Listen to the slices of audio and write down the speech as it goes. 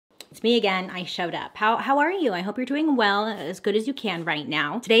It's me again. I showed up. How are you? I hope you're doing well, as good as you can right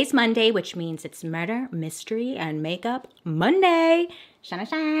now. Today's Monday, which means it's Murder, Mystery, and Makeup Monday. Shana,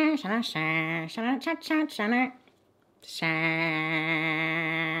 shana, shana, shana, shana, shana, shana,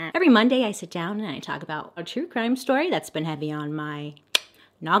 shana. Every Monday, I sit down and I talk about a true crime story that's been heavy on my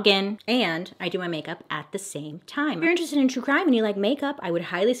noggin, and I do my makeup at the same time. If you're interested in true crime and you like makeup, I would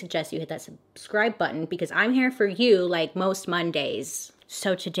highly suggest you hit that subscribe button because I'm here for you like most Mondays.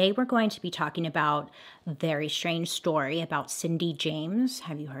 So today we're going to be talking about a very strange story about Cindy James.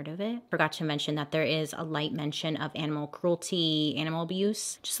 Have you heard of it? Forgot to mention that there is a light mention of animal cruelty, animal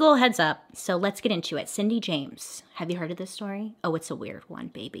abuse. Just a little heads up. So let's get into it. Cindy James. Have you heard of this story? Oh, it's a weird one,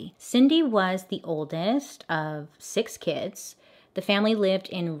 baby. Cindy was the oldest of 6 kids. The family lived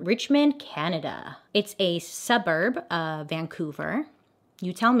in Richmond, Canada. It's a suburb of Vancouver.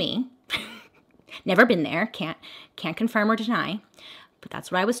 You tell me. Never been there. Can't confirm or deny. But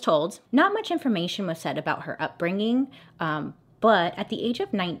that's what I was told. Not much information was said about her upbringing, but at the age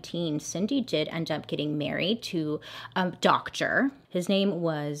of 19, Cindy did end up getting married to a doctor. His name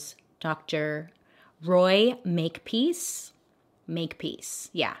was Dr. Roy Makepeace. Makepeace,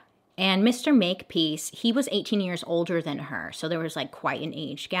 yeah. And Mr. Makepeace, he was 18 years older than her, so there was like quite an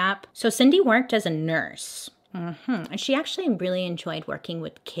age gap. So Cindy worked as a nurse. And she actually really enjoyed working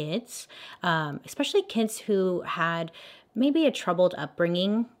with kids, especially kids who had maybe a troubled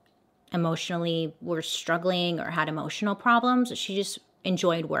upbringing, emotionally were struggling or had emotional problems. She just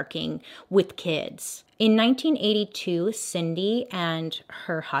enjoyed working with kids. In 1982, Cindy and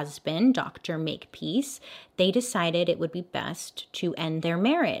her husband, Dr. Makepeace, they decided it would be best to end their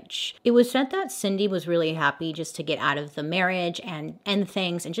marriage. It was said that Cindy was really happy just to get out of the marriage and end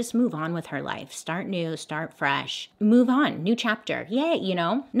things and just move on with her life. Start new, start fresh, move on, new chapter. Yay, you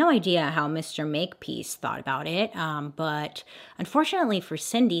know? No idea how Mr. Makepeace thought about it, but unfortunately for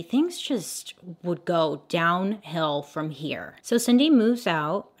Cindy, things just would go downhill from here. So Cindy moves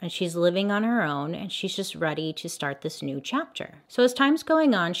out and she's living on her own and she's just ready to start this new chapter. So as time's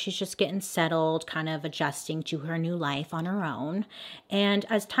going on, she's just getting settled, kind of adjusting to her new life on her own. And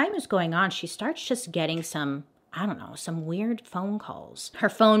as time is going on, she starts just getting some weird phone calls. Her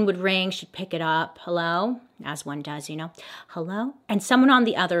phone would ring, she'd pick it up, hello, as one does, you know, hello. And someone on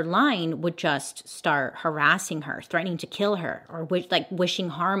the other line would just start harassing her, threatening to kill her, or wishing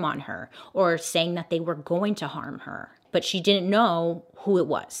harm on her, or saying that they were going to harm her. But she didn't know who it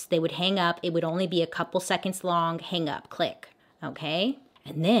was. They would hang up. It would only be a couple seconds long. Hang up, click, okay?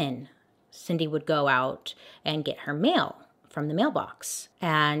 And then Cindy would go out and get her mail from the mailbox.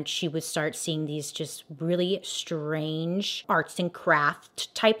 And she would start seeing these just really strange arts and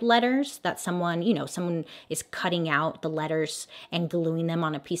craft type letters that someone is cutting out the letters and gluing them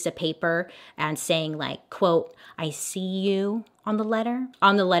on a piece of paper and saying like, quote, I see you on the letter.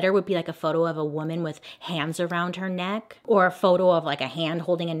 On the letter would be like a photo of a woman with hands around her neck or a photo of like a hand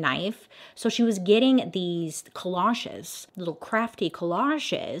holding a knife. So she was getting these collages, little crafty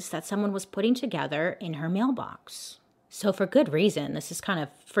collages that someone was putting together in her mailbox. So for good reason, this is kind of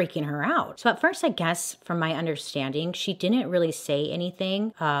freaking her out. So at first, I guess, from my understanding, she didn't really say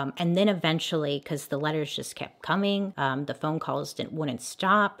anything. And then eventually, because the letters just kept coming, the phone calls wouldn't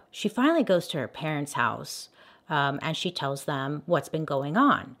stop, she finally goes to her parents' house. And she tells them what's been going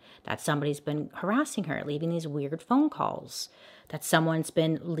on, that somebody's been harassing her, leaving these weird phone calls, that someone's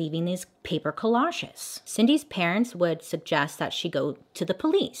been leaving these paper collages. Cindy's parents would suggest that she go to the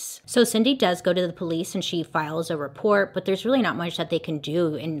police. So Cindy does go to the police and she files a report, but there's really not much that they can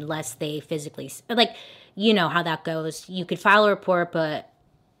do unless they physically, like, you know how that goes. You could file a report, but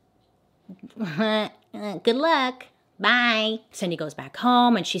good luck. Bye. Cindy goes back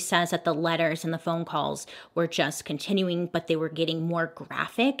home and she says that the letters and the phone calls were just continuing, but they were getting more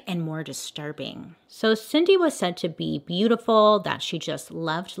graphic and more disturbing. So Cindy was said to be beautiful, that she just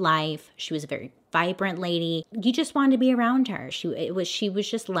loved life. She was a very vibrant lady. You just wanted to be around her. She was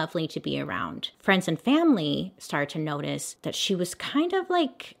just lovely to be around. Friends and family started to notice that she was kind of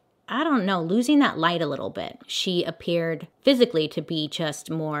like, I don't know, losing that light a little bit. She appeared physically to be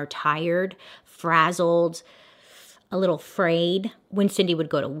just more tired, frazzled, a little frayed. When Cindy would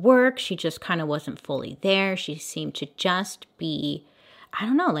go to work, she just kind of wasn't fully there. She seemed to just be, I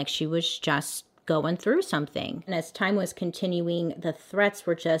don't know, like she was just going through something. And as time was continuing, the threats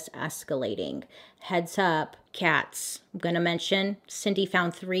were just escalating. Heads up, cats. I'm going to mention Cindy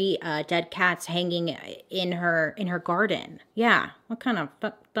found 3 dead cats hanging in her garden. Yeah, what kind of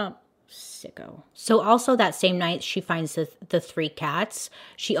fucked up sicko. So also that same night, she finds the 3 cats.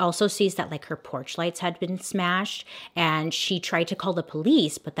 She also sees that like her porch lights had been smashed, and she tried to call the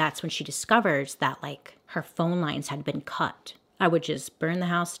police, but that's when she discovers that like her phone lines had been cut. I would just burn the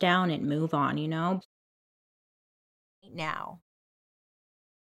house down and move on, you know? Now.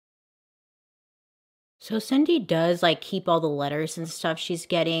 So Cindy does like keep all the letters and stuff she's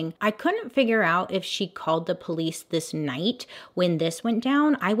getting. I couldn't figure out if she called the police this night when this went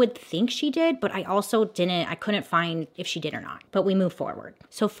down. I would think she did, but I also I couldn't find if she did or not. But we move forward.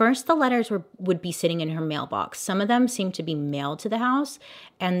 So first the letters would be sitting in her mailbox. Some of them seemed to be mailed to the house.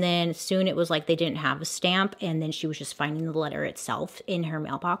 And then soon it was like they didn't have a stamp. And then she was just finding the letter itself in her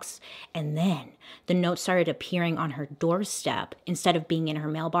mailbox. And then the note started appearing on her doorstep instead of being in her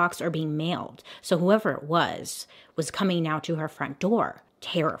mailbox or being mailed. So whoever it was coming now to her front door.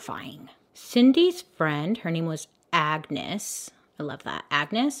 Terrifying. Cindy's friend, her name was Agnes. I love that.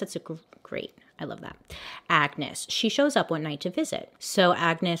 Agnes, that's a great. I love that. Agnes, she shows up one night to visit. So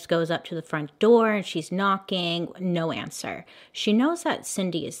Agnes goes up to the front door and she's knocking, no answer. She knows that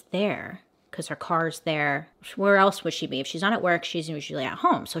Cindy is there because her car's there. Where else would she be? If she's not at work, she's usually at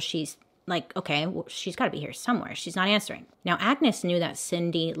home. So she's like, okay, well, she's got to be here somewhere. She's not answering. Now, Agnes knew that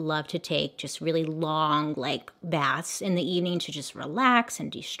Cindy loved to take just really long, like, baths in the evening to just relax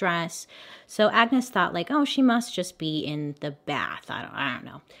and de-stress. So Agnes thought, like, oh, she must just be in the bath. I don't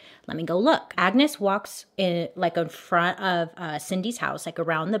know. Let me go look. Agnes walks in, like, in front of Cindy's house, like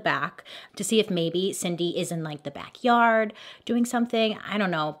around the back, to see if maybe Cindy is in, like, the backyard doing something. I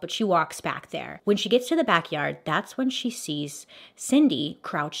don't know, but she walks back there. When she gets to the backyard, that's when she sees Cindy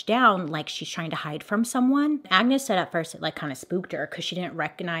crouched down like she's trying to hide from someone. Agnes said at first it, like, kind of spooked her because she didn't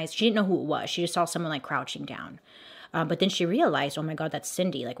know who it was. She just saw someone, like, crouching down. But then she realized, oh my God, that's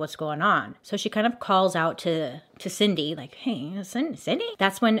Cindy. Like, what's going on? So she kind of calls out to Cindy, like, hey, Cindy?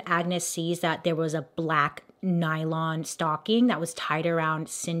 That's when Agnes sees that there was a black nylon stocking that was tied around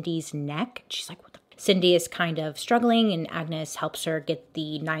Cindy's neck. She's like, what the? Cindy is kind of struggling, and Agnes helps her get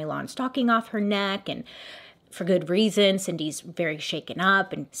the nylon stocking off her neck. And for good reason, Cindy's very shaken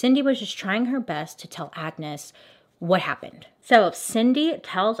up. And Cindy was just trying her best to tell Agnes what happened. So Cindy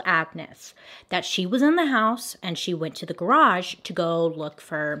tells Agnes that she was in the house and she went to the garage to go look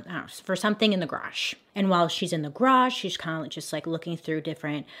for something in the garage. And while she's in the garage, she's kind of just like looking through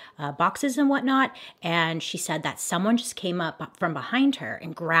different boxes and whatnot. And she said that someone just came up from behind her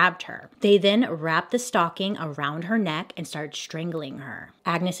and grabbed her. They then wrapped the stocking around her neck and started strangling her.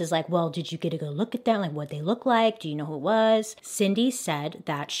 Agnes is like, well, did you get a good look at them? Like, what they look like? Do you know who it was? Cindy said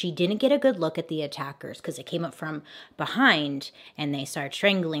that she didn't get a good look at the attackers because they came up from behind and they started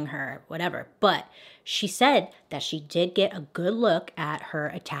strangling her, whatever. But she said that she did get a good look at her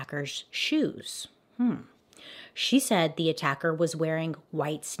attacker's shoes. She said the attacker was wearing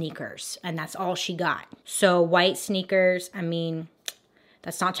white sneakers, and that's all she got. So white sneakers, I mean,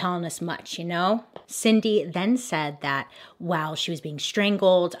 that's not telling us much, you know? Cindy then said that while she was being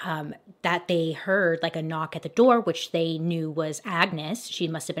strangled, that they heard like a knock at the door, which they knew was Agnes. She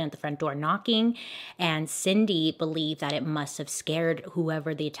must have been at the front door knocking. And Cindy believed that it must have scared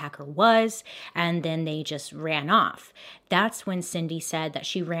whoever the attacker was. And then they just ran off. That's when Cindy said that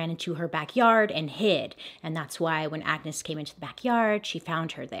she ran into her backyard and hid. And that's why when Agnes came into the backyard, she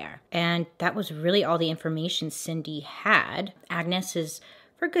found her there. And that was really all the information Cindy had. Agnes is,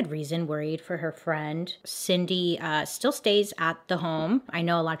 for good reason, worried for her friend. Cindy still stays at the home. I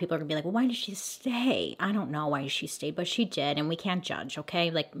know a lot of people are gonna be like, well, why did she stay? I don't know why she stayed, but she did, and we can't judge,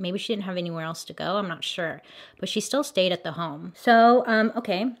 okay? Like, maybe she didn't have anywhere else to go. I'm not sure. But she still stayed at the home. So,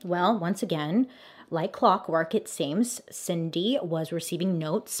 okay, well, once again, like clockwork, it seems, Cindy was receiving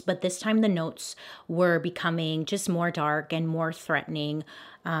notes, but this time the notes were becoming just more dark and more threatening.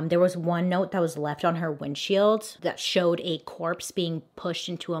 There was one note that was left on her windshield that showed a corpse being pushed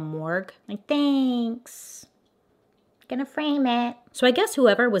into a morgue. Like, thanks. Gonna frame it. So I guess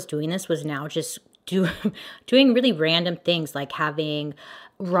whoever was doing this was now just doing really random things, like having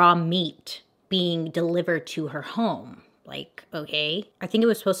raw meat being delivered to her home. Like, okay. I think it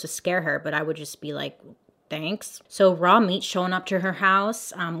was supposed to scare her, but I would just be like, thanks. So raw meat showing up to her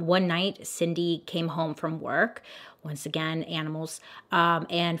house. One night, Cindy came home from work, once again, animals,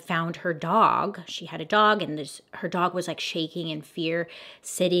 and found her dog. She had a dog, and her dog was like shaking in fear,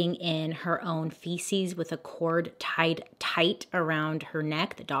 sitting in her own feces with a cord tied tight around her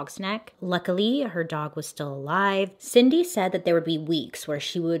neck, the dog's neck. Luckily, her dog was still alive. Cindy said that there would be weeks where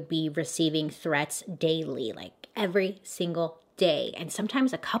she would be receiving threats daily, like every single day, and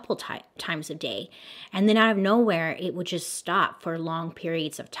sometimes a couple times a day. And then out of nowhere, it would just stop for long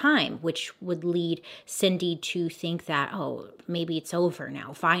periods of time, which would lead Cindy to think that, oh, maybe it's over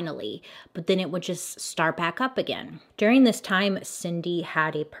now, finally. But then it would just start back up again. During this time, Cindy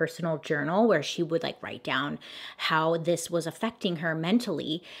had a personal journal where she would like write down how this was affecting her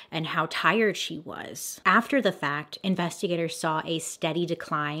mentally and how tired she was. After the fact, investigators saw a steady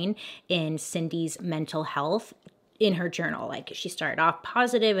decline in Cindy's mental health in her journal. Like she started off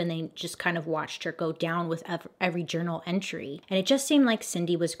positive and they just kind of watched her go down with every journal entry. And it just seemed like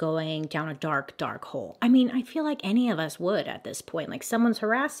Cindy was going down a dark, dark hole. I mean, I feel like any of us would at this point, like someone's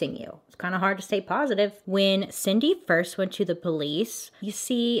harassing you. It's kind of hard to stay positive. When Cindy first went to the police, you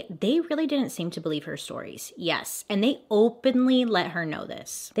see, they really didn't seem to believe her stories. Yes, and they openly let her know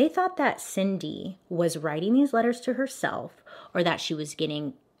this. They thought that Cindy was writing these letters to herself or that she was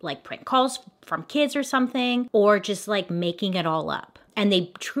getting like prank calls from kids or something, or just like making it all up. And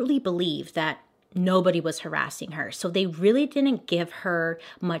they truly believed that nobody was harassing her. So they really didn't give her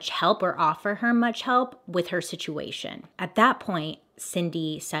much help or offer her much help with her situation. At that point,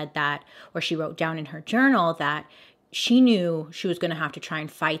 Cindy said that, or she wrote down in her journal that she knew she was going to have to try and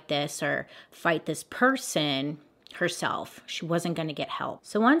fight this or fight this person herself. She wasn't going to get help.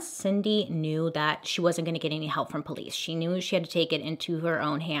 So once Cindy knew that she wasn't going to get any help from police, she knew she had to take it into her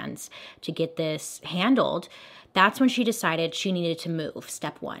own hands to get this handled. That's when she decided she needed to move.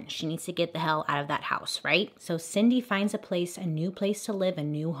 Step one, she needs to get the hell out of that house, right? So Cindy finds a new place to live, a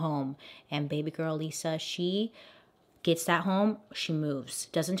new home. And baby girl Lisa, she gets that home, she moves.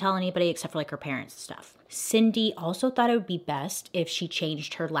 Doesn't tell anybody except for like her parents and stuff. Cindy also thought it would be best if she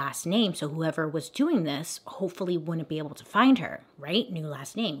changed her last name so whoever was doing this hopefully wouldn't be able to find her, right? New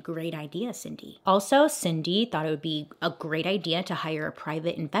last name. Great idea, Cindy. Also, Cindy thought it would be a great idea to hire a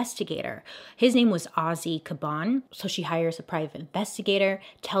private investigator. His name was Ozzy Caban. So she hires a private investigator,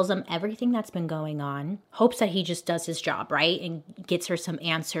 tells him everything that's been going on, hopes that he just does his job, right? And gets her some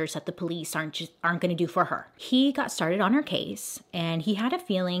answers that the police aren't going to do for her. He got started on her case and he had a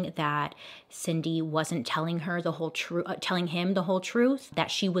feeling that Cindy wasn't telling him the whole truth, that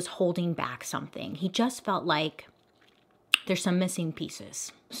she was holding back something. He just felt like there's some missing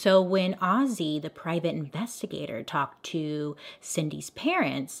pieces. So when Ozzy, the private investigator, talked to Cindy's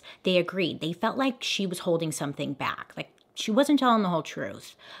parents, they agreed. They felt like she was holding something back, like she wasn't telling the whole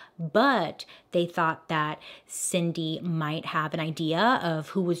truth. But they thought that Cindy might have an idea of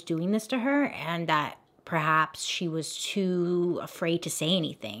who was doing this to her and that perhaps she was too afraid to say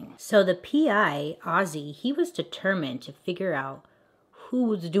anything. So the PI, Ozzy, he was determined to figure out who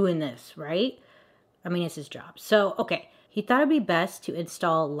was doing this, right? I mean, it's his job. So, okay, he thought it'd be best to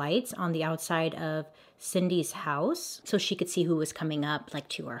install lights on the outside of Cindy's house so she could see who was coming up, like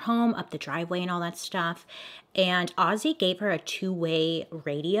to her home, up the driveway and all that stuff. And Ozzy gave her a two-way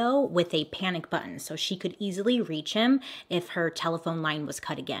radio with a panic button so she could easily reach him if her telephone line was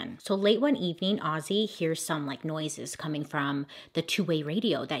cut again. So late one evening, Ozzy hears some like noises coming from the two-way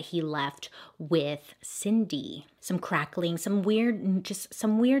radio that he left with Cindy. Some crackling, some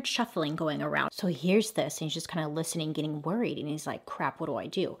weird shuffling going around. So he hears this and he's just kind of listening, getting worried. And he's like, crap, what do I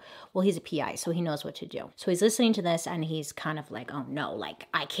do? Well, he's a PI, so he knows what to do. So he's listening to this and he's kind of like, oh no, like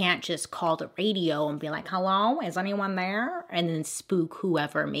I can't just call the radio and be like, hello, is anyone there? And then spook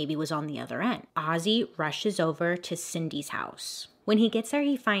whoever maybe was on the other end. Ozzy rushes over to Cindy's house. When he gets there,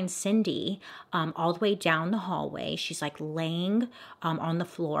 he finds Cindy all the way down the hallway. She's like laying on the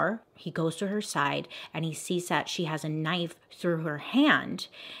floor. He goes to her side and he sees that she has a knife through her hand,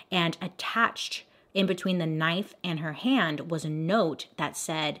 and attached in between the knife and her hand was a note that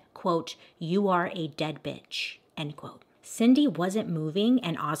said, quote, "You are a dead bitch," end quote. Cindy wasn't moving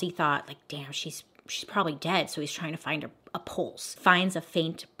and Ozzy thought like, damn, she's probably dead. So he's trying to find a pulse, finds a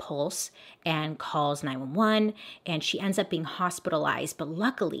faint pulse and calls 911, and she ends up being hospitalized, but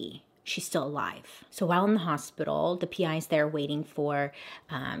luckily she's still alive. So while in the hospital, the PI is there waiting for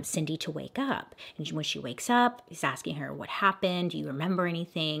Cindy to wake up. And when she wakes up, he's asking her, what happened? Do you remember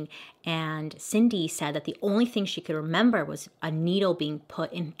anything? And Cindy said that the only thing she could remember was a needle being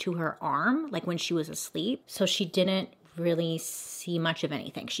put into her arm, like when she was asleep. So she didn't really see much of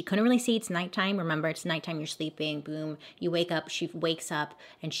anything. She couldn't really see. It's nighttime. Remember, it's nighttime, you're sleeping, boom, you wake up, she wakes up,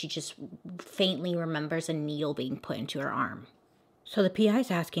 and she just faintly remembers a needle being put into her arm. So the PI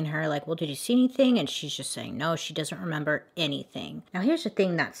is asking her, like, well, did you see anything? And she's just saying, no, she doesn't remember anything. Now, here's the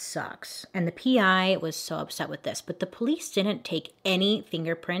thing that sucks. And the PI was so upset with this, but the police didn't take any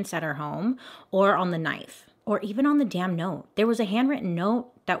fingerprints at her home or on the knife or even on the damn note. There was a handwritten note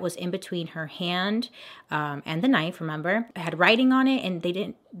that was in between her hand and the knife, remember? It had writing on it, and they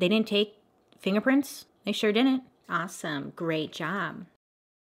didn't take fingerprints. They sure didn't. Awesome. Great job.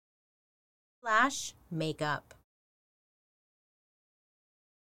 Flash makeup.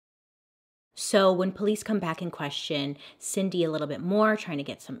 So when police come back and question Cindy a little bit more, trying to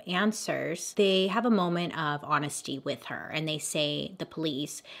get some answers, they have a moment of honesty with her. And they say, the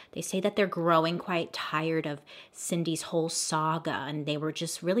police, they say that they're growing quite tired of Cindy's whole saga. And they were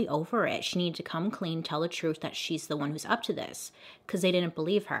just really over it. She needed to come clean, tell the truth that she's the one who's up to this, because they didn't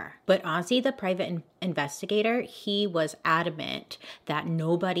believe her. But Ozzy, the private investigator, he was adamant that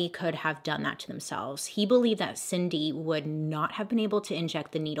nobody could have done that to themselves. He believed that Cindy would not have been able to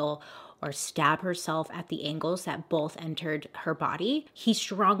inject the needle or stab herself at the angles that both entered her body. He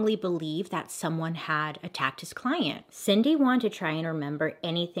strongly believed that someone had attacked his client. Cindy wanted to try and remember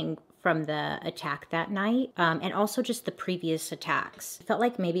anything from the attack that night, and also just the previous attacks. It felt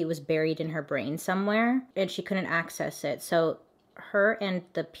like maybe it was buried in her brain somewhere and she couldn't access it. So her and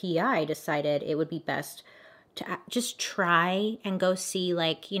the PI decided it would be best to just try and go see,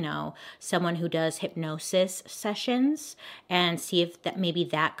 like, you know, someone who does hypnosis sessions and see if that maybe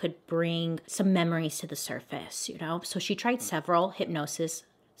that could bring some memories to the surface, you know? So she tried several hypnosis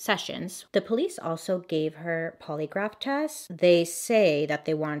sessions. The police also gave her polygraph tests. They say that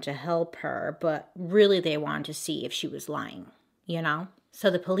they wanted to help her, but really they wanted to see if she was lying, you know? So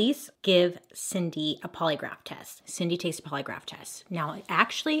the police give Cindy a polygraph test. Cindy takes a polygraph test. Now,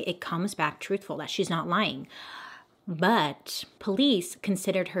 actually, it comes back truthful that she's not lying. But police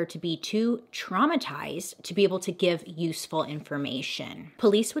considered her to be too traumatized to be able to give useful information.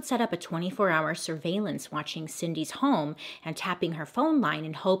 Police would set up a 24-hour surveillance watching Cindy's home and tapping her phone line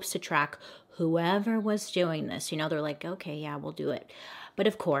in hopes to track whoever was doing this. You know, they're like, okay, yeah, we'll do it. But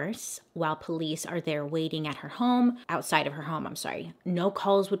of course, while police are there waiting at her home, outside of her home, no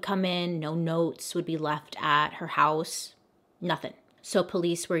calls would come in, no notes would be left at her house, nothing. So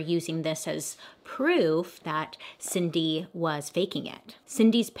police were using this as proof that Cindy was faking it.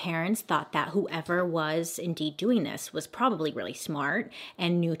 Cindy's parents thought that whoever was indeed doing this was probably really smart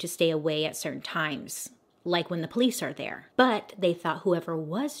and knew to stay away at certain times, like when the police are there. But they thought whoever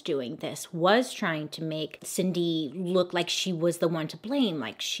was doing this was trying to make Cindy look like she was the one to blame,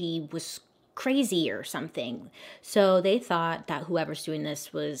 like she was crazy or something. So they thought that whoever's doing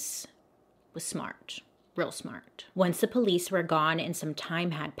this was smart. Real smart. Once the police were gone and some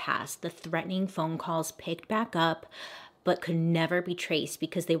time had passed, the threatening phone calls picked back up, but could never be traced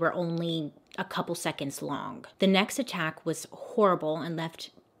because they were only a couple seconds long. The next attack was horrible and left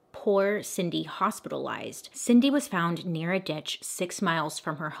poor Cindy hospitalized. Cindy was found near a ditch 6 miles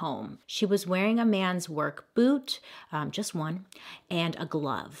from her home. She was wearing a man's work boot, just one, and a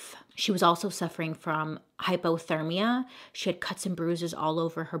glove. She was also suffering from hypothermia. She had cuts and bruises all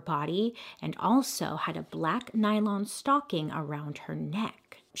over her body and also had a black nylon stocking around her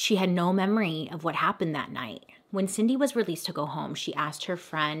neck. She had no memory of what happened that night. When Cindy was released to go home, she asked her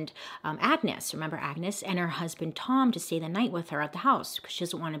friend Agnes, remember Agnes, and her husband Tom to stay the night with her at the house because she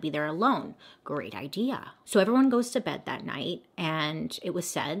doesn't want to be there alone. Great idea. So everyone goes to bed that night, and it was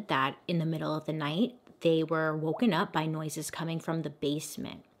said that in the middle of the night, they were woken up by noises coming from the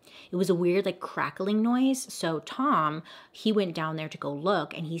basement. It was a weird, like, crackling noise. So Tom, he went down there to go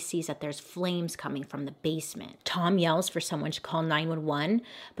look, and he sees that there's flames coming from the basement. Tom yells for someone to call 911,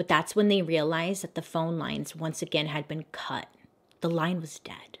 but that's when they realize that the phone lines once again had been cut. The line was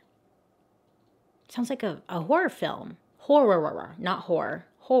dead. Sounds like a horror film. Horror, not horror.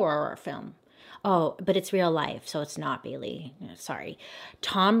 Horror film. Oh, but it's real life, so it's not, Bailey. Sorry.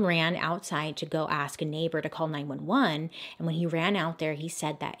 Tom ran outside to go ask a neighbor to call 911, and when he ran out there, he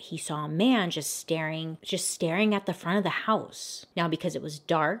said that he saw a man just staring at the front of the house. Now, because it was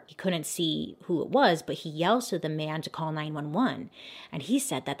dark, he couldn't see who it was, but he yells to the man to call 911, and he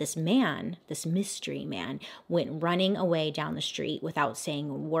said that this man, this mystery man, went running away down the street without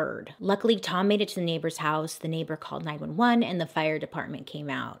saying a word. Luckily, Tom made it to the neighbor's house. The neighbor called 911, and the fire department came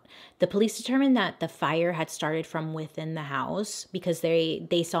out. The police determined that the fire had started from within the house because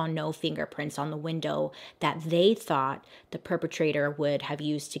they saw no fingerprints on the window that they thought the perpetrator would have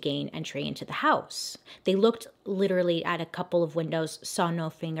used to gain entry into the house. They looked literally at a couple of windows, saw no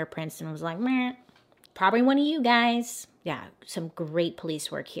fingerprints, and was like, meh, probably one of you guys. Yeah, some great police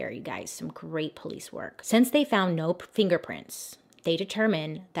work here, you guys, some great police work. Since they found no fingerprints, they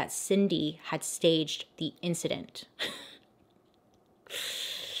determined that Cindy had staged the incident.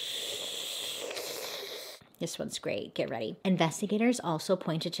 This one's great. Get ready. Investigators also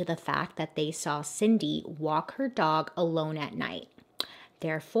pointed to the fact that they saw Cindy walk her dog alone at night.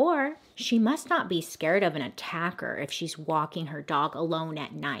 Therefore, she must not be scared of an attacker if she's walking her dog alone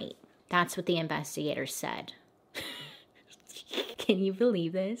at night. That's what the investigators said. Can you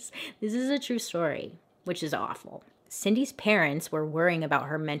believe this? This is a true story. which is awful. Cindy's parents were worrying about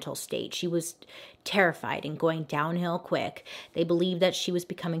her mental state. She was terrified and going downhill quick. They believed that she was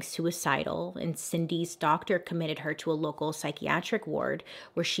becoming suicidal, and Cindy's doctor committed her to a local psychiatric ward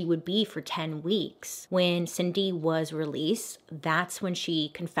where she would be for 10 weeks. When Cindy was released, that's when she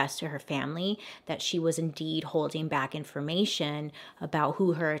confessed to her family that she was indeed holding back information about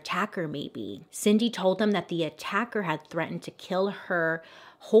who her attacker may be. Cindy told them that the attacker had threatened to kill her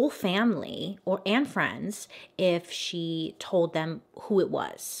whole family and friends if she told them who it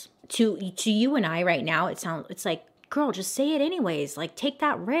was. To you and I right now, it's like, girl, just say it anyways. Like, take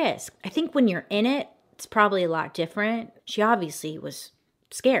that risk. I think when you're in it, it's probably a lot different. She obviously was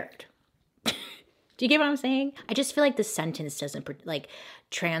scared. Do you get what I'm saying? I just feel like the sentence doesn't like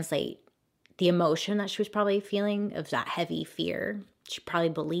translate the emotion that she was probably feeling of that heavy fear. She probably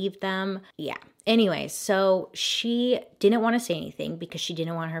believed them. Yeah. Anyway, so she didn't want to say anything because she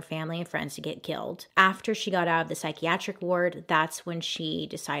didn't want her family and friends to get killed. After she got out of the psychiatric ward, that's when she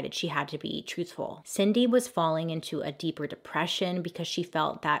decided she had to be truthful. Cindy was falling into a deeper depression because she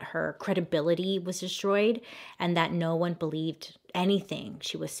felt that her credibility was destroyed and that no one believed anything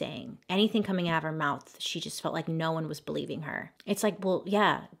she was saying. Anything coming out of her mouth, she just felt like no one was believing her. It's like, well,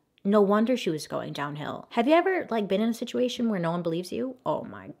 yeah. No wonder she was going downhill. Have you ever been in a situation where no one believes you? Oh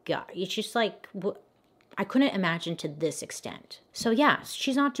my God. It's just like, I couldn't imagine to this extent. So yeah,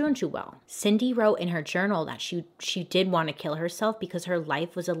 she's not doing too well. Cindy wrote in her journal that she did want to kill herself because her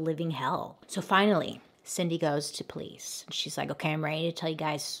life was a living hell. So finally, Cindy goes to police. She's like, okay, I'm ready to tell you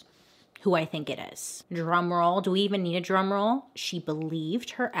guys who I think it is. Drum roll. Do we even need a drum roll? She believed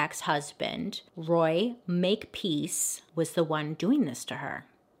her ex-husband, Roy Makepeace, was the one doing this to her.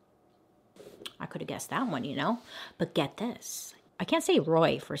 I could have guessed that one, But get this. I can't say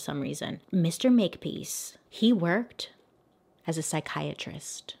Roy for some reason. Mr. Makepeace, he worked as a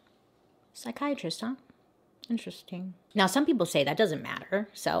psychiatrist. Psychiatrist, huh? Interesting. Now, some people say that doesn't matter,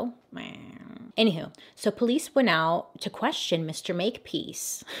 so... Anywho, so police went out to question Mr.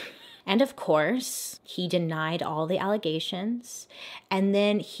 Makepeace. And of course, he denied all the allegations. And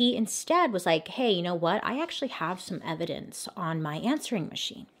then he instead was like, hey, you know what? I actually have some evidence on my answering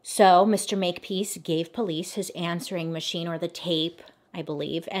machine. So Mr. Makepeace gave police his answering machine, or the tape, I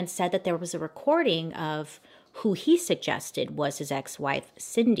believe, and said that there was a recording of who he suggested was his ex-wife,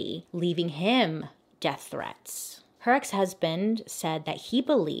 Cindy, leaving him death threats. Her ex-husband said that he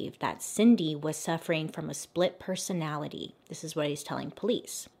believed that Cindy was suffering from a split personality. This is what he's telling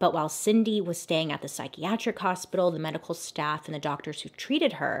police. But while Cindy was staying at the psychiatric hospital, the medical staff and the doctors who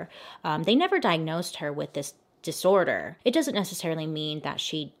treated her, they never diagnosed her with this disorder. It doesn't necessarily mean that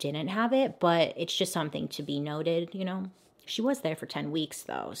she didn't have it, but it's just something to be noted, She was there for 10 weeks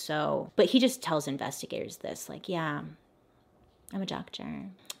though, so... But he just tells investigators this, like, yeah, I'm a doctor.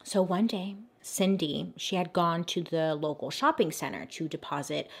 So one day, Cindy, she had gone to the local shopping center to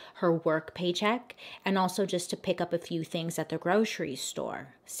deposit her work paycheck and also just to pick up a few things at the grocery store.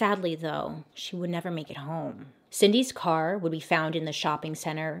 Sadly, though, she would never make it home. Cindy's car would be found in the shopping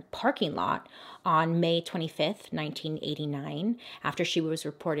center parking lot on May 25th, 1989, after she was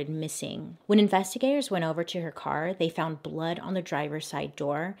reported missing. When investigators went over to her car, they found blood on the driver's side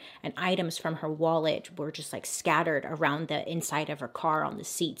door, and items from her wallet were just scattered around the inside of her car on the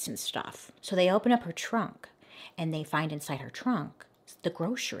seats and stuff. So they open up her trunk, and they find inside her trunk the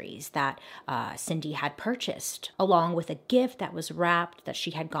groceries that Cindy had purchased, along with a gift that was wrapped that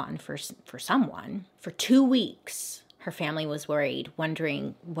she had gotten for someone. For 2 weeks, her family was worried,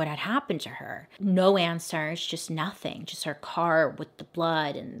 wondering what had happened to her. No answers, just nothing, just her car with the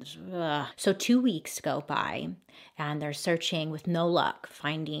blood and So 2 weeks go by, and they're searching with no luck,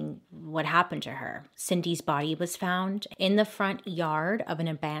 finding what happened to her. Cindy's body was found in the front yard of an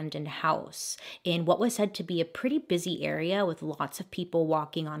abandoned house in what was said to be a pretty busy area with lots of people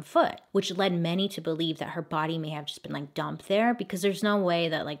walking on foot, which led many to believe that her body may have just been dumped there, because there's no way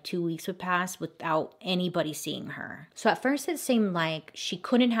that 2 weeks would pass without anybody seeing her. So at first it seemed like she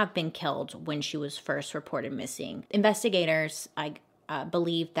couldn't have been killed when she was first reported missing. Investigators,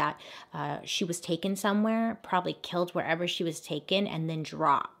 believed that she was taken somewhere, probably killed wherever she was taken, and then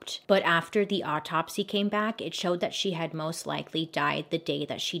dropped. But after the autopsy came back, it showed that she had most likely died the day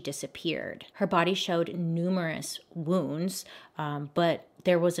that she disappeared. Her body showed numerous wounds, but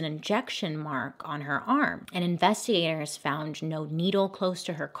there was an injection mark on her arm, and investigators found no needle close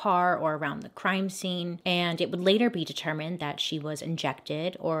to her car or around the crime scene, and it would later be determined that she was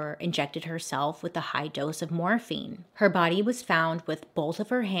injected herself with a high dose of morphine. Her body was found with both of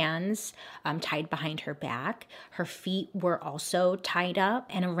her hands tied behind her back. Her feet were also tied up,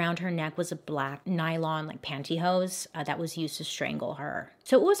 and around her neck was a black nylon pantyhose that was used to strangle her.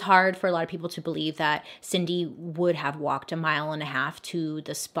 So it was hard for a lot of people to believe that Cindy would have walked a mile and a half to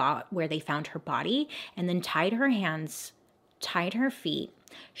the spot where they found her body and then tied her hands, tied her feet,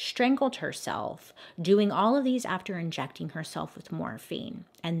 strangled herself, doing all of these after injecting herself with morphine,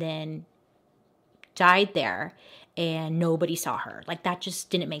 and then died there and nobody saw her. Like, that just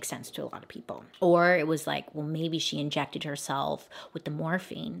didn't make sense to a lot of people. Or it was like, well, maybe she injected herself with the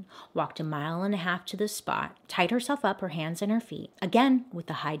morphine, walked a mile and a half to the spot, tied herself up, her hands and her feet, again with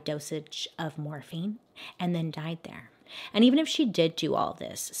the high dosage of morphine, and then died there. And even if she did do all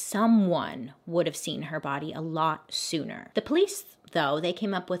this, someone would have seen her body a lot sooner. The police, though, they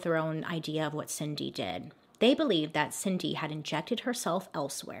came up with their own idea of what Cindy did. They believed that Cindy had injected herself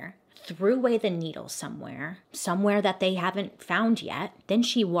elsewhere, threw away the needle somewhere that they haven't found yet. Then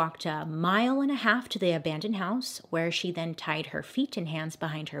she walked a mile and a half to the abandoned house, where she then tied her feet and hands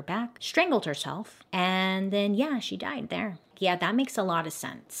behind her back, strangled herself, and then, yeah, she died there. Yeah, that makes a lot of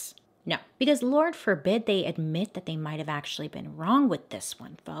sense. No, because Lord forbid they admit that they might have actually been wrong with this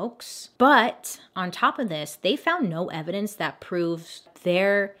one, folks. But on top of this, they found no evidence that proves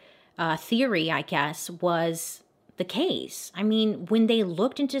their theory, I guess, was the case. I mean, when they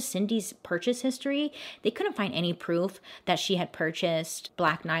looked into Cindy's purchase history, they couldn't find any proof that she had purchased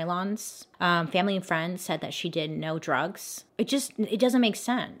black nylons. Family and friends said that she did no drugs. It doesn't make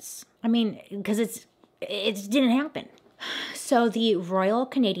sense. I mean, because it didn't happen. So the Royal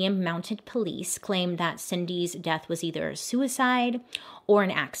Canadian Mounted Police claimed that Cindy's death was either suicide or an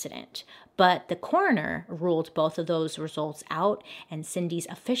accident, but the coroner ruled both of those results out, and Cindy's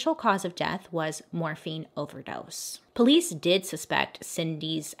official cause of death was morphine overdose. Police did suspect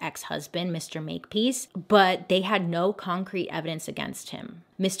Cindy's ex-husband, Mr. Makepeace, but they had no concrete evidence against him.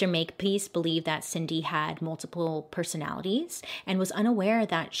 Mr. Makepeace believed that Cindy had multiple personalities and was unaware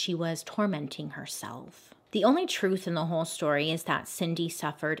that she was tormenting herself. The only truth in the whole story is that Cindy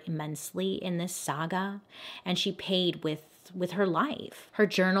suffered immensely in this saga, and she paid with her life. Her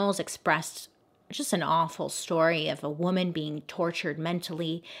journals expressed just an awful story of a woman being tortured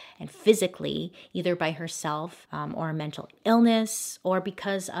mentally and physically, either by herself or a mental illness, or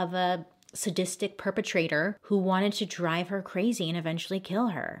because of a sadistic perpetrator who wanted to drive her crazy and eventually kill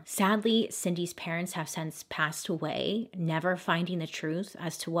her. Sadly, Cindy's parents have since passed away, never finding the truth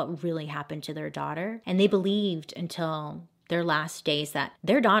as to what really happened to their daughter. And they believed until their last days that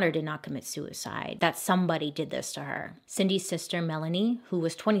their daughter did not commit suicide, that somebody did this to her. Cindy's sister, Melanie, who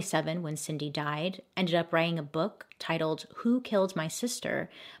was 27 when Cindy died, ended up writing a book titled Who Killed My Sister,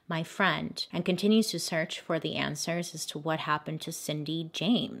 My Friend, and continues to search for the answers as to what happened to Cindy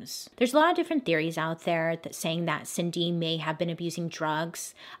James. There's a lot of different theories out there that saying that Cindy may have been abusing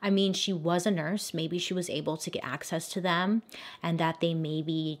drugs. I mean, she was a nurse. Maybe she was able to get access to them, and that they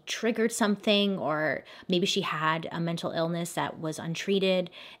maybe triggered something, or maybe she had a mental illness that was untreated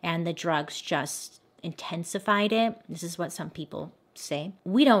and the drugs just intensified it. This is what some people say.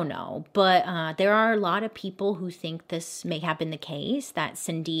 We don't know, but there are a lot of people who think this may have been the case, that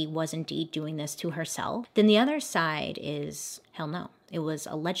Cindy was indeed doing this to herself. Then the other side is, hell no, it was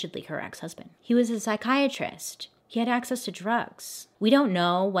allegedly her ex-husband. He was a psychiatrist. He had access to drugs. We don't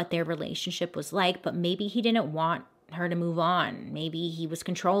know what their relationship was like, but maybe he didn't want her to move on. Maybe he was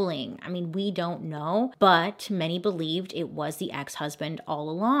controlling. I mean, we don't know, but many believed it was the ex-husband all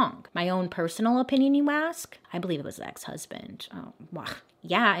along. My own personal opinion, you ask? I believe it was the ex-husband. Oh, wow.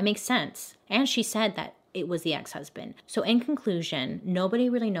 Yeah, it makes sense. And she said that it was the ex-husband. So in conclusion, nobody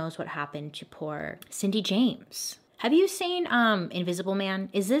really knows what happened to poor Cindy James. Have you seen Invisible Man?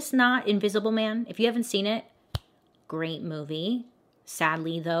 Is this not Invisible Man? If you haven't seen it, great movie.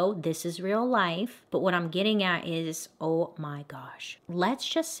 Sadly, though, this is real life. But what I'm getting at is, oh my gosh. Let's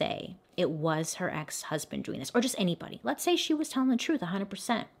just say it was her ex-husband doing this, or just anybody. Let's say she was telling the truth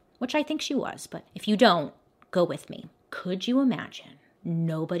 100%, which I think she was. But if you don't, go with me. Could you imagine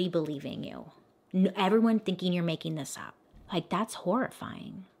nobody believing you? Everyone thinking you're making this up. Like, that's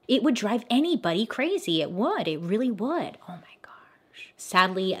horrifying. It would drive anybody crazy. It would. It really would. Oh my gosh.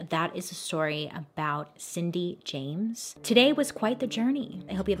 Sadly, that is a story about Cindy James. Today was quite the journey.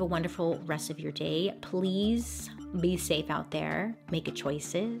 I hope you have a wonderful rest of your day. Please be safe out there. Make good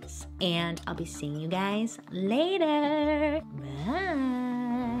choices. And I'll be seeing you guys later. Bye.